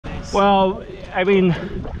Well, I mean,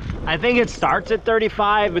 I think it starts at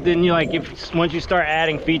 35, but then you like, if once you start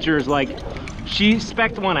adding features, like she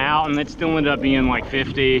spec'd one out and it still ended up being like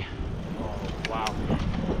 50. Oh, wow.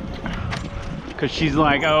 Because she's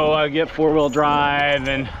like, oh, I get 4-wheel drive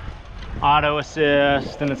and auto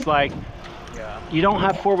assist, and it's like, Yeah. you don't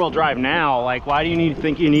have 4-wheel drive now. Like, why do you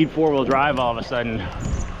think you need 4-wheel drive all of a sudden?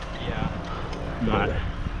 Yeah. But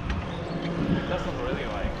It doesn't really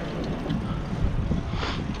like.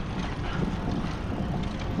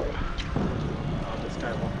 Oh, this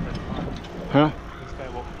guy walked pretty far. huh? This guy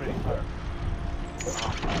walked pretty far.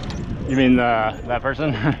 You mean that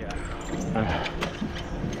person? Yeah.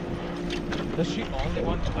 Does she only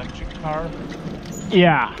want electric car?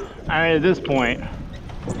 Yeah, I mean, at this point,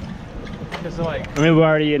 Because like, I mean, we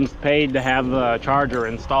already paid to have the charger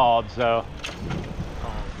installed, so.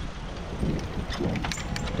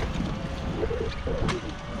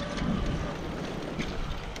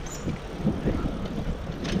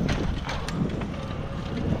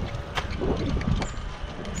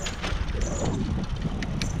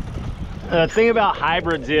 The thing about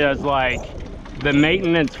hybrids is like the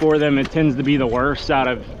maintenance for them, it tends to be the worst out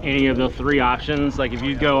of any of the 3 options. Like if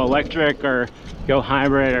you go electric or go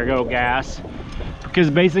hybrid or go gas, because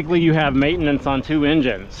basically you have maintenance on 2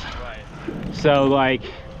 engines. right. So like,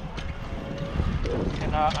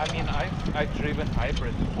 And I mean, I've driven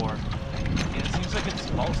hybrid before, and it seems like it's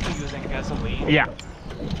mostly using gasoline. yeah,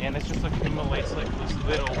 And it just accumulates like this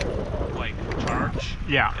little like charge.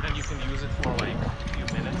 yeah. And then you can use it for like a few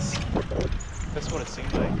minutes. That's what it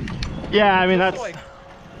seems like. Yeah, I mean, Just that's, to,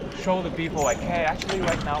 like, show the people like, hey, actually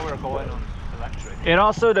right now we're going on electric. it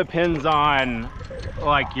also depends on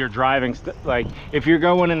like your driving, like if you're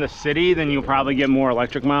going in the city, then you'll probably get more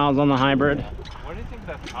electric miles on the hybrid. Where do you think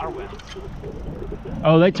that car went?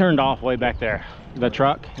 Oh, they turned off way back there. The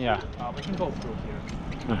truck, yeah. We can go through here.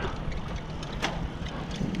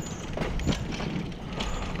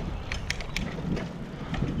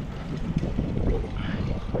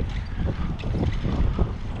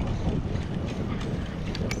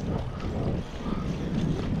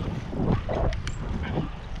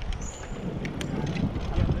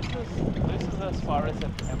 This is as far as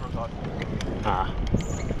I've ever gotten.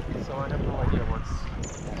 So I have no idea what's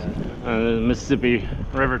The Mississippi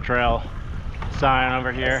River Trail sign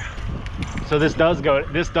over here. So this does go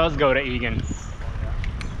to Egan.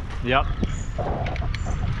 Yep.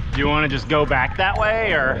 Do you want to just go back that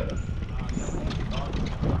way, or?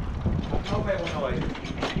 Okay, well, I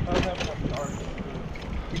don't have enough charge to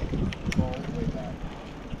go all the way back.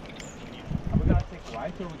 Are we gonna take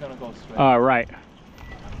right or are we gonna go straight? Right.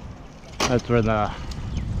 That's where the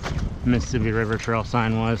Mississippi River Trail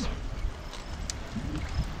sign was.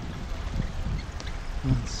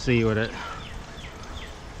 Let's see what it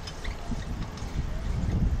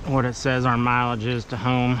says our mileage is to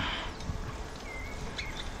home.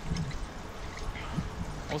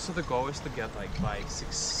 Also, the goal is to get like by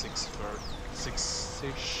 6-ish.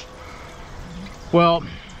 Well,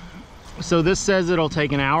 so this says it'll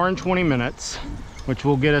take 1 hour and 20 minutes, which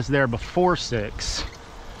will get us there before 6.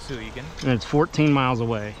 To Egan. And it's 14 miles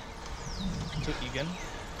away. To Egan.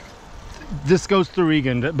 This goes through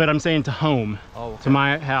Egan, but I'm saying to home. Oh, okay. To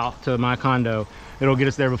my house, to my condo. It'll get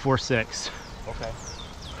us there before 6. Okay.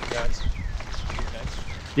 Yeah, it's okay.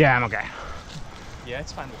 Yeah, I'm okay. Yeah,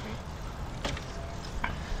 it's fine with me.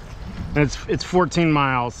 And it's 14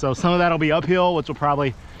 miles, so some of that'll be uphill, which will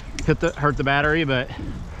probably hurt the battery, but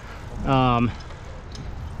yeah.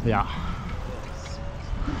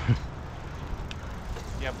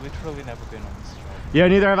 Yeah, I've literally never been on this trail. Yeah,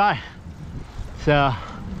 neither have I. So,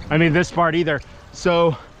 I mean, this part either.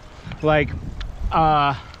 So, like,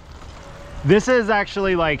 this is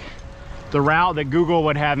actually like the route that Google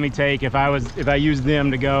would have me take if I used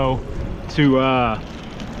them to go to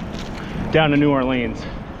down to New Orleans.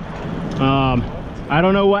 I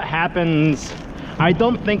don't know what happens. I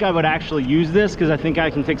don't think I would actually use this because I think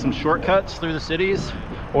I can take some shortcuts through the cities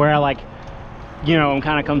where I like, you know, I'm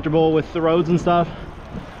kind of comfortable with the roads and stuff.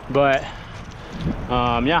 But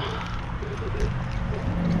yeah.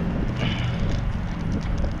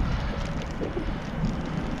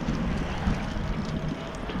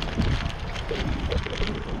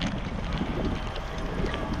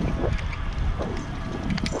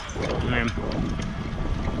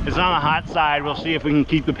 It's on the hot side. We'll see if we can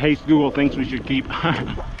keep the pace Google thinks we should keep.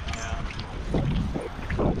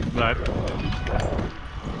 But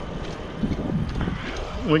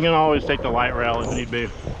we can always take the light rail if need be.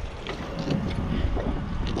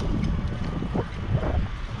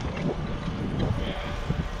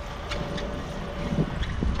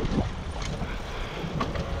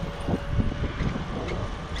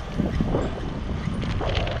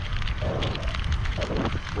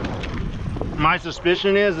 My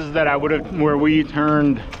suspicion is that I would have, where we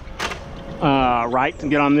turned right to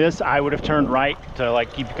get on this, I would have turned right to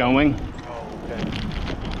like keep going. Oh,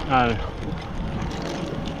 okay.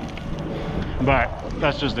 But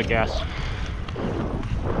that's just a guess.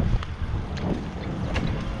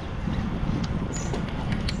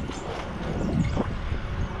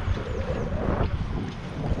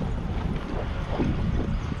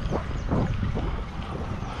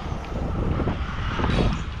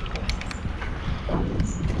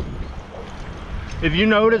 If you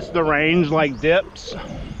notice the range like dips,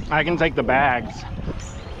 I can take the bags.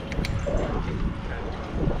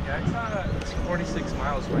 Yeah, it's 46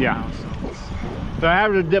 miles right Yeah. now, so it's... So I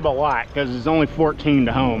have to dip a lot because it's only 14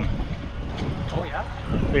 to home. Oh yeah?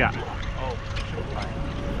 Yeah, Oh, should be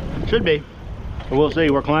fine. should be. But we'll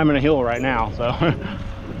see. We're climbing a hill right now, so.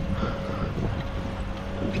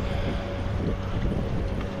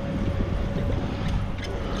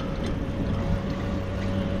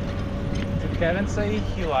 Did Kevin say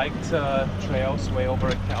he liked trails way over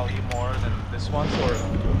at Cali more than this ones, or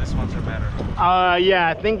this ones are better? Yeah,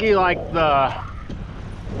 I think he liked the.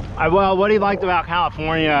 Well, what he liked about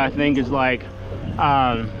California, I think, is like,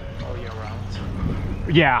 All year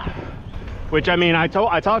round. yeah. Which I mean, I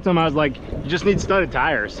talked to him. I was like, you just need studded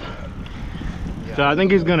tires. Yeah. So I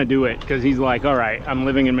think he's gonna do it because he's like, all right, I'm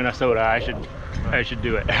living in Minnesota. I should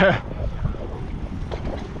do it.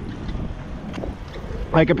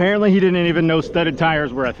 Like apparently he didn't even know studded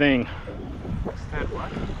tires were a thing. Studded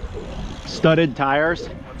what? Studded tires.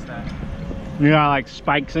 What's that? You got like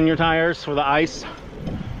spikes in your tires for the ice.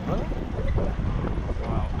 Really?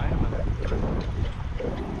 Wow, I haven't.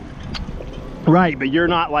 Right, but you're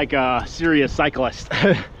not like a serious cyclist.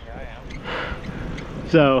 Yeah, I am.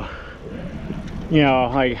 So, you know,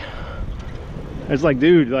 like, it's like,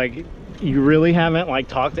 dude, like, you really haven't like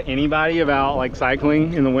talked to anybody about like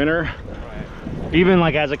cycling in the winter? Right. Even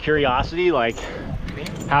like as a curiosity, like, Me?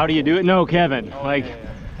 how do you do it? No, Kevin, Oh, like,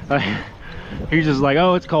 yeah. he's just like,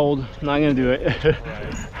 oh, it's cold, I'm not gonna do it. Right.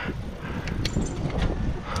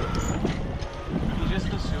 You just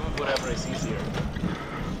assume whatever is easier.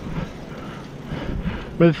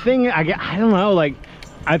 But the thing, I don't know, like,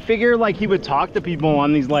 I figure like he would talk to people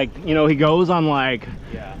on these, like, you know, he goes on like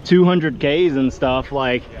Yeah. 200Ks and stuff.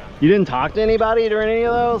 Like, Yeah. you didn't talk to anybody during any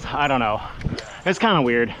of those? I don't know. It's kind of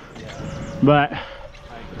weird, Yeah. but I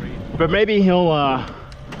agree. maybe he'll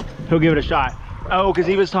give it a shot. Oh, because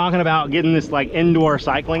he was talking about getting this like indoor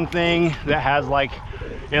cycling thing that has like,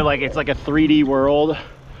 it's like a 3D world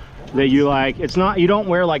that you like. It's not, you don't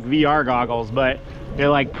wear like VR goggles, but it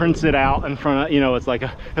like prints it out in front of, you know, it's like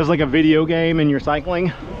a video game and you're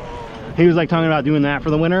cycling. He was like talking about doing that for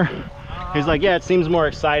the winter. He's like, yeah, it seems more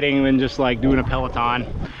exciting than just like doing a Peloton.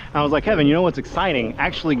 And I was like, Kevin, you know what's exciting?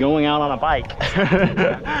 Actually going out on a bike.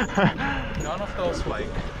 None of those like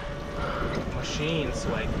machines,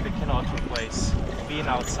 like they cannot replace being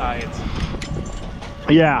outside.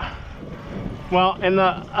 Yeah. Well, and the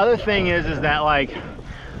other thing is that like,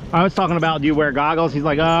 I was talking about, do you wear goggles? He's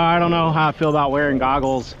like, oh, I don't know how I feel about wearing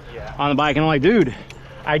goggles on the bike. And I'm like, dude,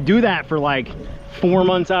 I do that for like 4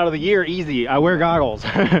 months out of the year, easy. I wear goggles.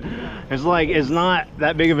 It's like, it's not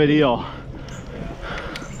that big of a deal.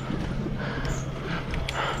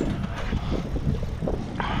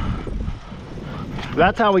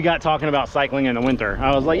 That's how we got talking about cycling in the winter.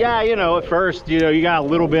 I was like, yeah, you know, at first, you know, you got a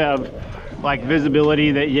little bit of like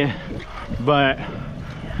visibility that but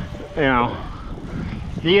you know,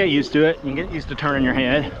 you get used to it. You get used to turning your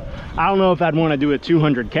head. I don't know if I'd want to do a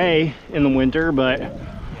 200K in the winter, but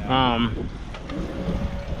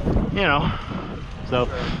you know, so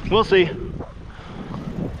we'll see.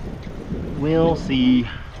 We'll see.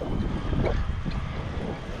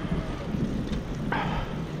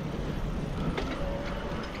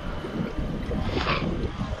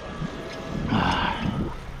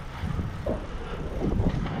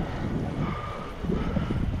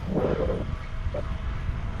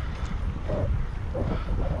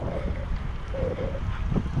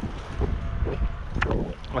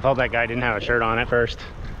 I thought that guy didn't have a shirt on at first.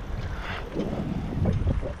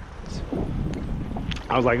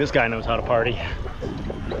 I was like, this guy knows how to party.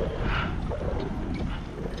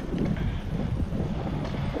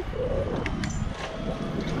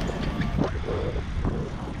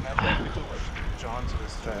 Imagine if we took John to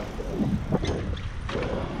this trail.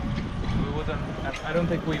 We wouldn't, I don't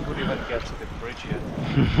think we would even get to the bridge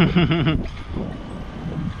yet.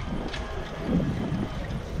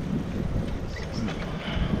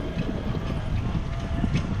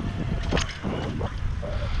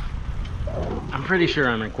 I'm pretty sure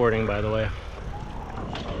I'm recording, by the way.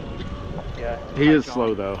 Yeah. He is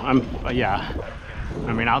slow though. Yeah.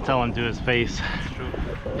 I mean, I'll tell him to his face. It's true.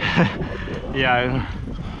 Yeah,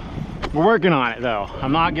 we're working on it though.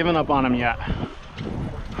 I'm not giving up on him yet.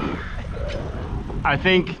 I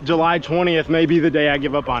think July 20th may be the day I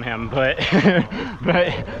give up on him, but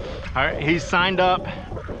but all right, he's signed up.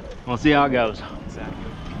 We'll see how it goes.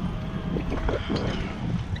 Exactly.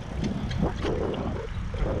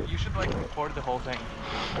 You should like record the whole thing.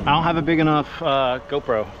 I don't have a big enough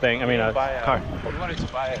GoPro thing. I mean, a card. You wanted to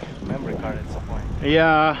buy a memory card at some point.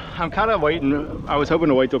 Yeah, I'm kind of waiting. I was hoping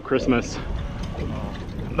to wait till Christmas.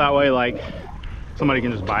 That way, like, somebody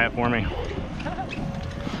can just buy it for me.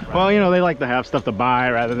 Well, you know, they like to have stuff to buy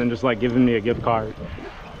rather than just like giving me a gift card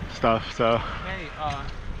stuff, so. Hey, I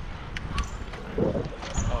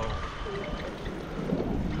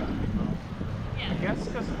guess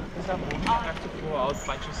because I'm moving, I have to pull out a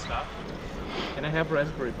bunch of stuff. And I have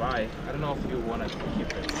Raspberry Pi. I don't know if you want to keep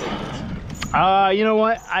it. You know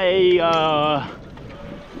what? I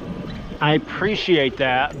appreciate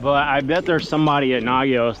that, but I bet there's somebody at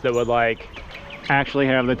Nagios that would like actually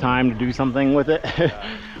have the time to do something with it.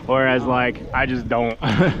 Yeah. Whereas like I just don't.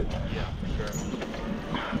 Yeah, sure.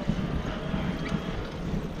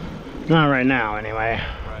 Not right now anyway.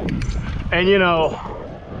 Right. And you know,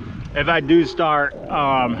 if I do start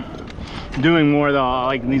doing more of the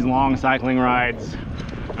like these long cycling rides,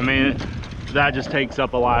 I mean that just takes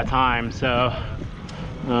up a lot of time, so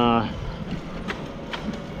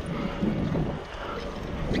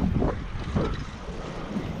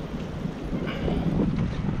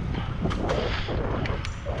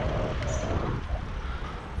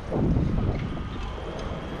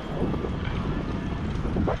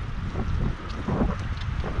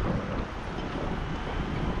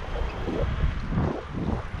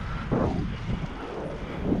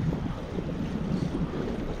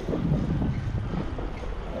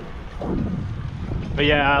but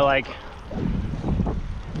yeah, like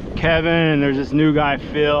Kevin and there's this new guy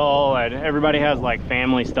Phil, and everybody has like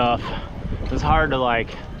family stuff. It's hard to like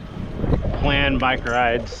plan bike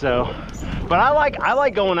rides, so but I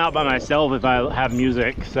like going out by myself if I have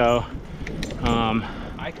music, so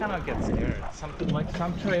I kind of get scared. Something like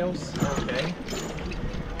some trails are okay.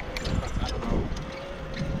 I don't know.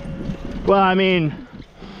 well, I mean,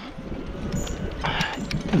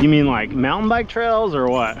 you mean like mountain bike trails or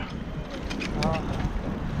what?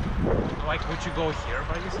 Like, would you go here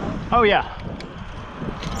by yourself? Oh yeah.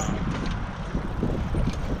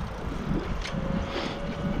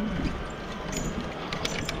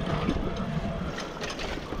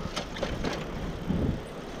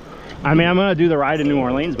 I mean, I'm gonna do the ride in New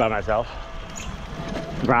Orleans by myself.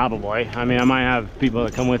 Probably. I mean, I might have people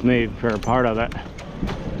that come with me for a part of it,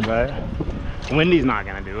 but Wendy's not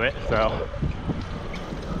gonna do it, so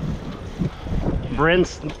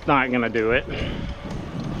Brent's not gonna do it.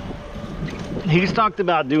 He's talked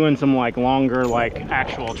about doing some like longer, like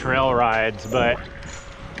actual trail rides, but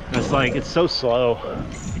it's like it's so slow.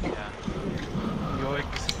 Yeah. You like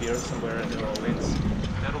disappear somewhere in New Orleans.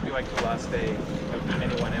 That'll be like the last day of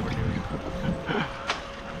anyone ever doing it.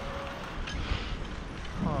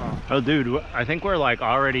 Oh dude, I think we're like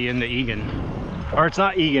already in the Egan. Or it's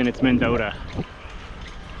not Egan, it's Mendota.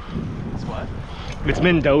 It's what? It's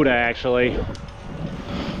Mendota actually.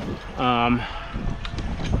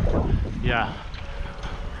 Yeah.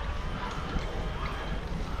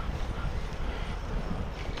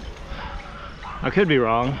 I could be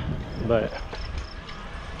wrong, but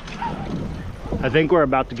I think we're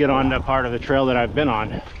about to get on to part of the trail that I've been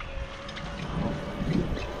on.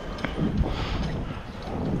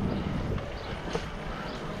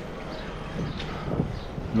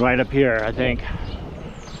 Right up here, I think.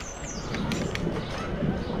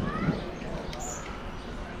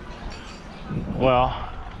 Well,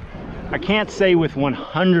 I can't say with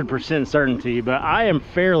 100% certainty, but I am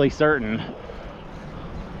fairly certain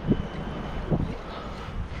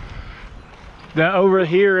that over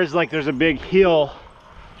here is like there's a big hill,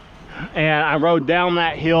 and I rode down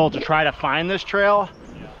that hill to try to find this trail,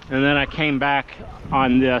 and then I came back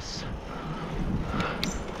on this.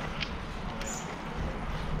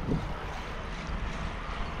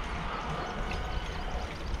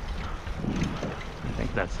 I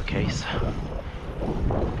think that's the case.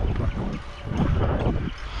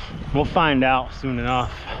 We'll find out soon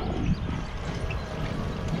enough.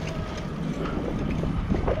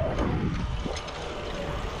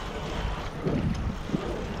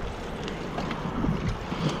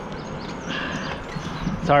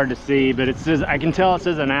 It's hard to see, but it says, I can tell it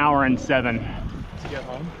says 1 hour and 7 To get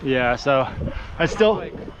home? Yeah, so I still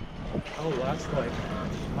like, oh, that's like,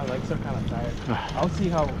 my legs are kind of tired. I'll see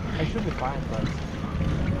how, I should be fine, but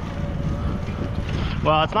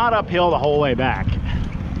well, it's not uphill the whole way back.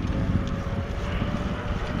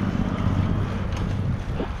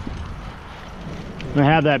 I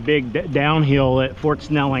have that big downhill at Fort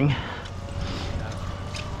Snelling.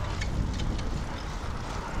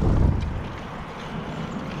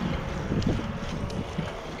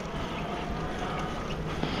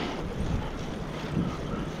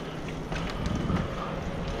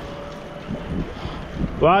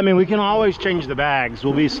 Well, I mean, we can always change the bags.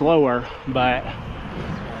 We'll be slower, but...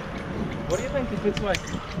 What do you think if it's like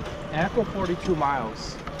Echo 42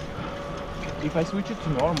 miles? If I switch it to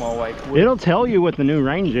normal, like... It'll tell you what the new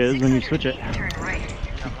range is when you switch it.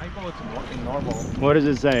 Yeah, I go to normal. What does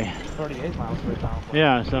it say? 38 miles right now.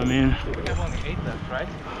 Yeah, so I mean... We have only 8 left, right?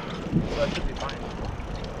 So that should be fine.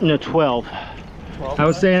 No, 12. 12 I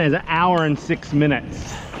was left? saying it's an hour and 6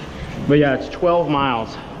 minutes. But yeah, it's 12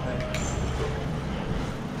 miles.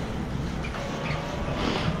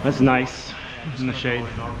 That's nice in the shade.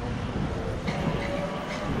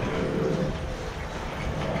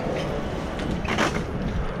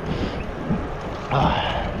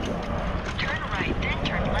 Turn right, then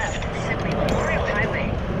turn left. Simply Memorial Highway.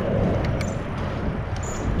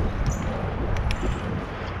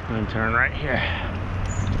 And turn right here.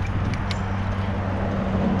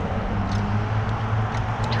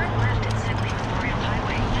 Turn left at Simply Memorial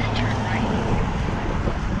Highway, then turn right.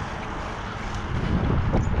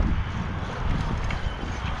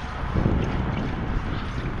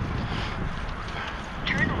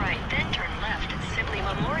 Turn right, then turn left at Simply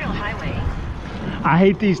Memorial Highway. I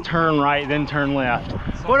hate these turn right, then turn left.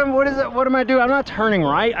 What is it? What am I doing? I'm not turning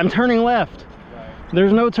right. I'm turning left.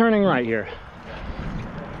 There's no turning right here.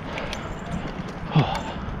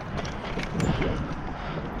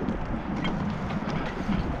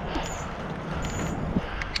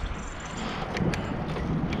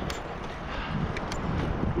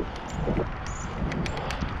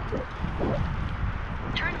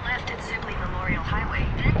 Turn left at Simply Memorial Highway,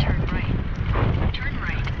 then turn right. Turn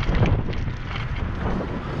right.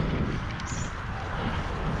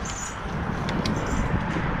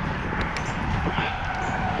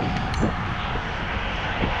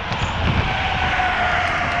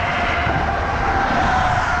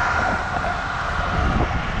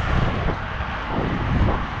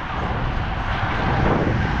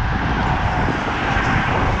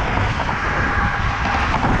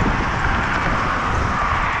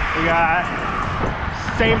 We got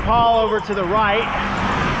St. Paul over to the right,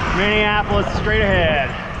 Minneapolis straight ahead.